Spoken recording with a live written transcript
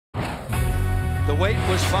The wait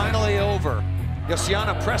was finally over.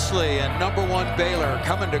 Yasiana Presley and #1 Baylor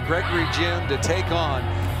coming to Gregory Gym to take on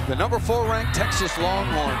the #4 ranked Texas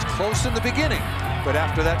Longhorns. Close in the beginning, but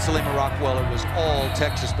after that, Salima Rockwell, it was all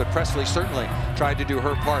Texas. But Presley certainly tried to do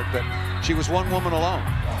her part, but she was one woman alone.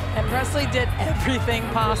 And Presley did everything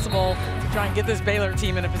possible to try and get this Baylor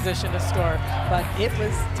team in a position to score. But it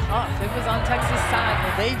was tough. It was on Texas' side,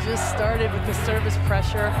 where they just started with the service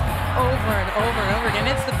pressure over and over and over again.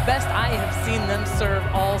 It's the best I have seen them serve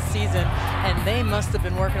all season, and they must have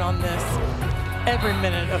been working on this every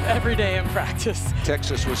minute of every day in practice.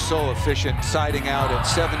 Texas was so efficient, siding out at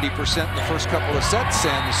 70% in the first couple of sets,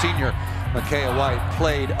 and the senior Micaiah White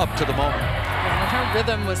played up to the moment. And her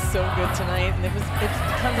rhythm was so good tonight, and it's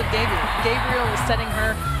because of Gabriel. Gabriel was setting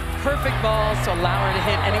her perfect balls to allow her to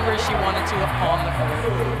hit anywhere she wanted to on the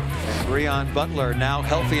court. And Breon Butler now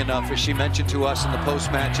healthy enough, as she mentioned to us in the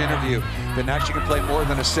post-match interview, that now she can play more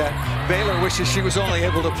than a set. Baylor wishes she was only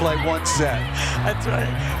able to play one set. That's right.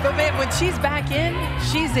 But man, when she's back in,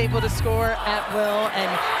 she's able to score at will, and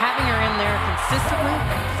having her in there consistently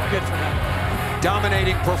is good for them.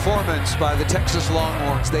 Dominating performance by the Texas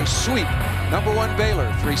Longhorns. They sweep #1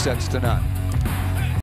 Baylor 3-0.